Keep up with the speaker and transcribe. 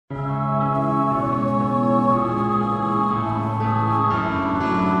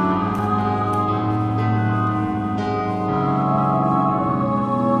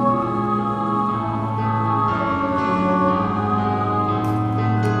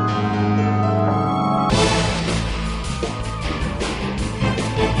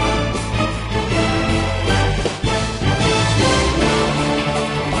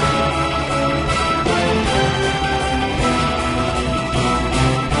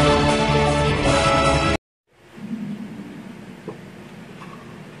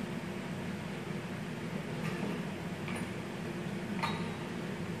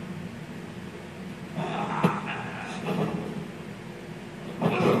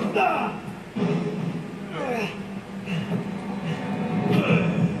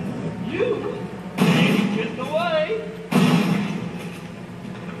You ain't just away.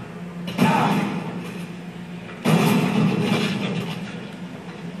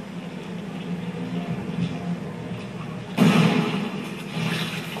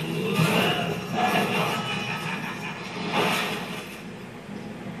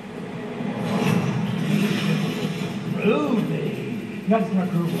 Groovy. That's not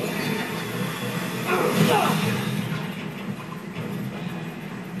groovy.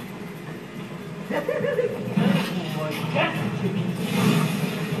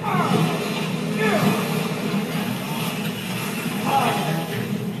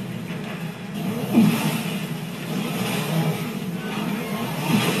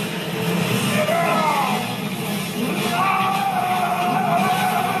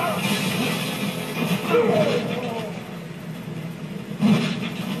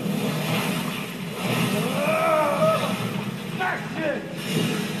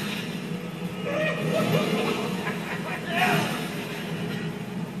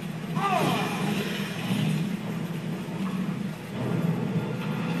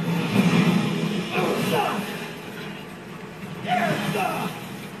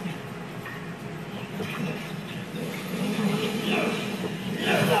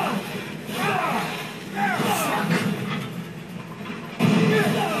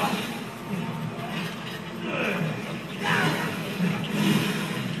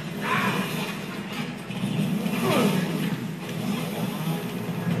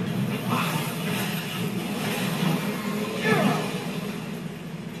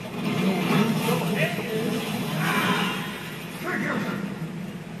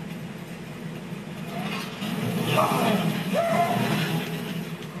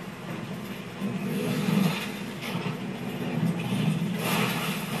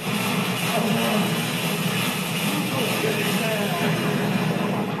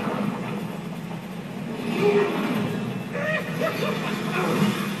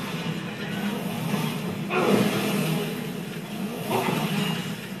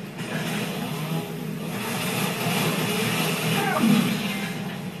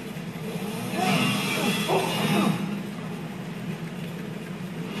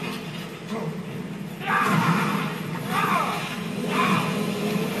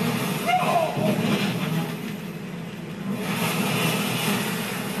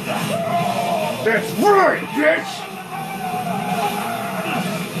 That's right, bitch!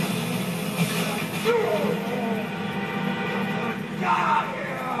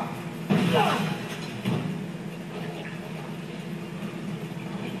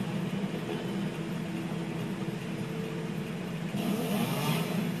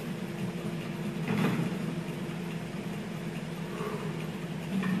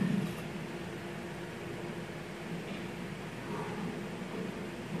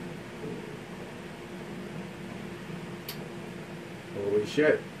 Holy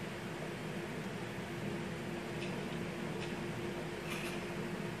shit.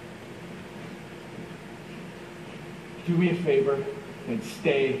 Do me a favor and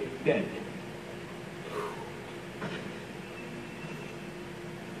stay dead.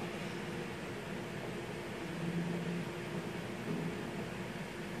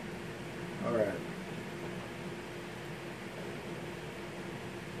 All right.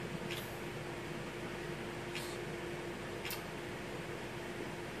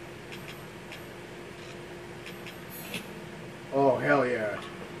 Oh, hell yeah.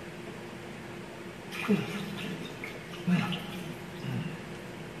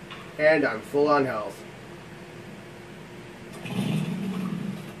 And I'm full on health.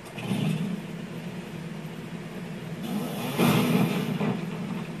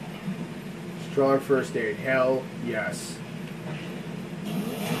 Strong first aid. Hell yes.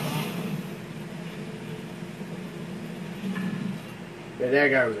 Yeah, that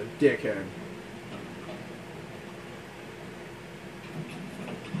guy was a dickhead.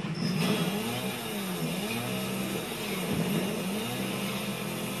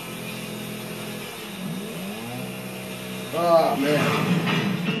 Oh,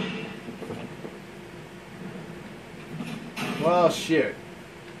 man. Well, shit.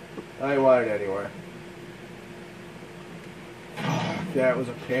 I didn't want it anywhere. That was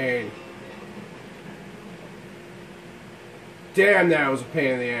a pain. Damn, that was a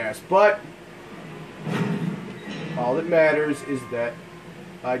pain in the ass. But all that matters is that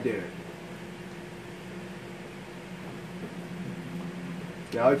I did it.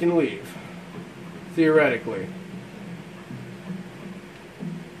 Now I can leave. Theoretically.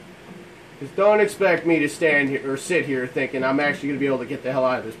 Just don't expect me to stand here or sit here thinking I'm actually going to be able to get the hell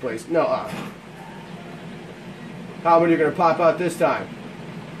out of this place. No. How many are going to pop out this time?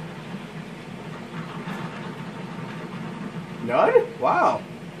 None? Wow.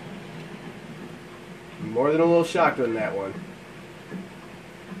 More than a little shocked on that one.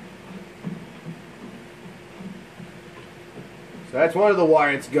 So that's one of the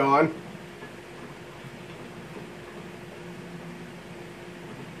Wyatts gone.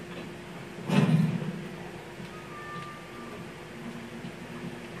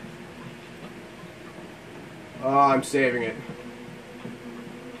 Oh, I'm saving it.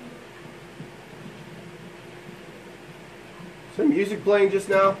 Is there music playing just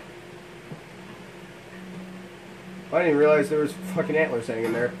now? I didn't even realize there was fucking antlers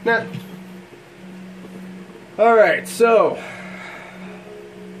hanging there. Nah. Alright, so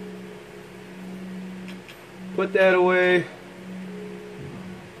put that away.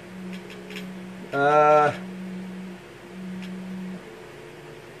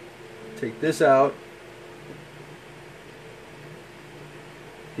 Take this out.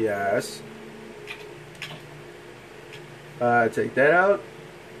 Yes. Take that out.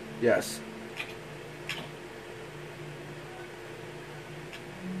 Yes.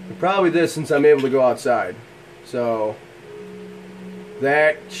 And probably this, since I'm able to go outside. So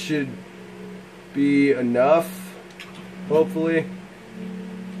that should be enough, hopefully.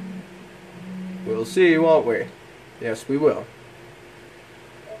 We'll see, won't we? Yes, we will.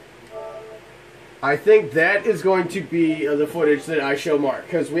 I think that is going to be the footage that I show Mark,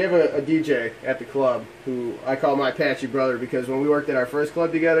 because we have a DJ at the club who I call my Apache brother, because when we worked at our first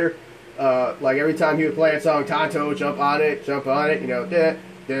club together, like every time he would play a song, Tonto, jump on it, you know,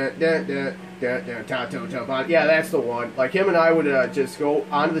 Tonto, jump on it. Yeah, that's the one. Like him and I would just go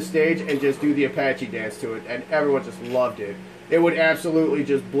onto the stage and just do the Apache dance to it, and everyone just loved it. It would absolutely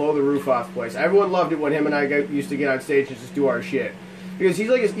just blow the roof off the place. Everyone loved it when him and I used to get on stage and just do our shit. Because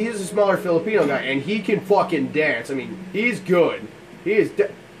he's a smaller Filipino guy, and he can fucking dance. I mean, he's good. He is.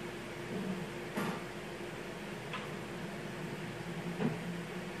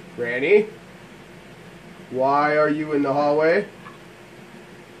 Granny, why are you in the hallway?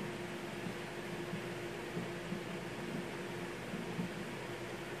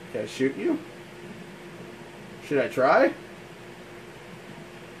 Can I shoot you? Should I try?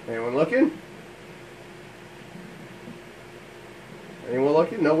 Anyone looking? Anyone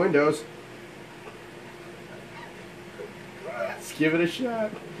looking? No windows. Let's give it a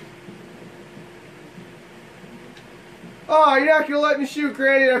shot. Oh, you're not gonna let me shoot,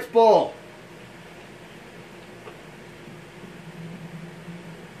 Granny? That's bull.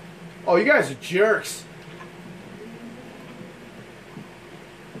 Oh, you guys are jerks.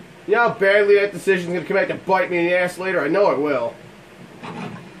 You know how badly that decision's gonna come back to bite me in the ass later? I know it will.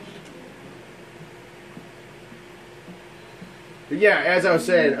 But yeah, as I was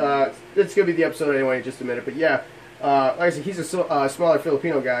saying, it's going to be the episode anyway in just a minute. But yeah, like I said, he's a smaller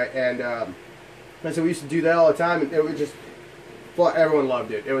Filipino guy, and like I said, we used to do that all the time, and it was just, everyone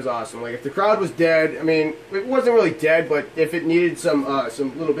loved it. It was awesome. Like, if the crowd was dead, I mean, it wasn't really dead, but if it needed some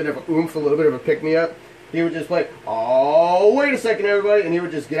little bit of a oomph, a little bit of a pick-me-up, he would just play, oh, wait a second, everybody, and he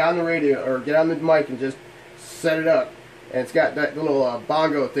would just get on the radio, or get on the mic and just set it up. And it's got that little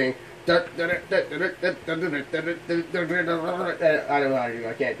bongo thing. I don't know how to do it.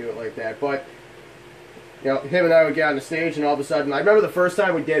 I can't do it like that. But, you know, him and I would get on the stage, and all of a sudden, I remember the first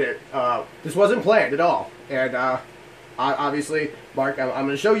time we did it, this wasn't planned at all. And obviously, Mark, I'm going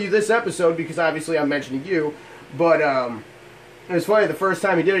to show you this episode because obviously I'm mentioning you. But it was funny, the first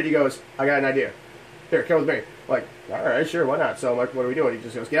time he did it, he goes, I got an idea. Here, come with me. I'm like, all right, sure, why not? So I'm like, what are we doing? He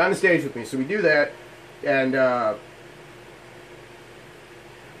just goes, get on the stage with me. So we do that, and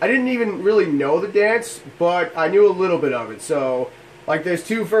I didn't even really know the dance, but I knew a little bit of it. So, like, there's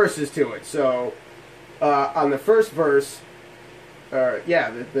two verses to it. So, on the first verse,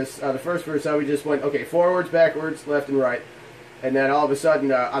 the first verse, we just went, okay, forwards, backwards, left and right. And then all of a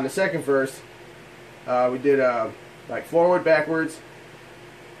sudden, on the second verse, we did, like, forward, backwards,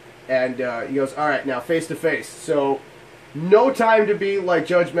 and he goes, all right, now face to face. So, no time to be, like,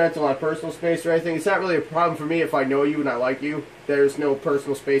 judgmental on personal space or anything. It's not really a problem for me if I know you and I like you. There's no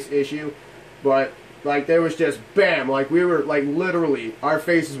personal space issue. But, like, there was just, bam, like, we were, like, literally, our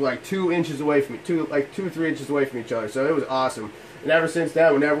faces were, like, 2 inches away from 2 or 3 inches away from each other. So it was awesome. And ever since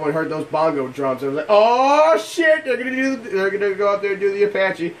then, when everyone heard those bongo drums, I was like, oh, shit, they're gonna go out there and do the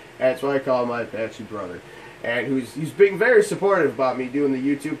Apache. That's why I call him my Apache brother. And he's being very supportive about me doing the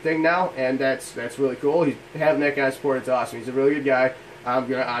YouTube thing now, and that's really cool. He's having that kind of support. It's awesome. He's a really good guy. I'm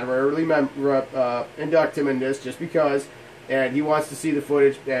gonna honorarily induct him in this just because, and he wants to see the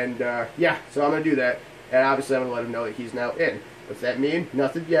footage, and yeah, so I'm going to do that, and obviously I'm going to let him know that he's now in. What's that mean?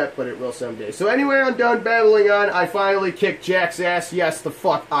 Nothing yet, but it will someday. So anyway, I'm done babbling on. I finally kicked Jack's ass. Yes, the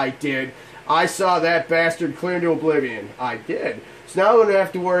fuck I did. I saw that bastard clear into oblivion. I did. So now I'm going to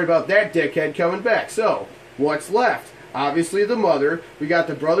have to worry about that dickhead coming back. So, what's left? Obviously the mother. We got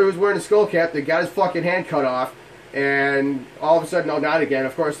the brother who's wearing a skull cap that got his fucking hand cut off. And all of a sudden, no, not again,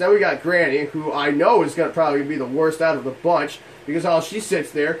 of course. Then we got Granny, who I know is gonna probably be the worst out of the bunch, because all she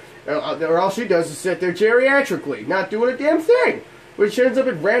sits there, or all she does is sit there geriatrically, not doing a damn thing. Which ends up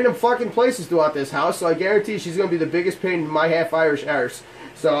in random fucking places throughout this house, so I guarantee she's gonna be the biggest pain in my half-Irish arse.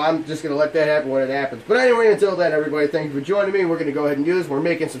 So I'm just going to let that happen when it happens. But anyway, until then, everybody, thank you for joining me. We're going to go ahead and do this. We're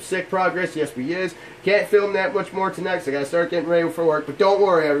making some sick progress. Yes, we is. Can't film that much more tonight, so I got to start getting ready for work. But don't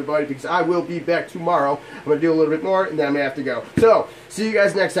worry, everybody, because I will be back tomorrow. I'm going to do a little bit more, and then I'm going to have to go. So, see you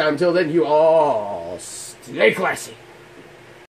guys next time. Until then, you all stay classy.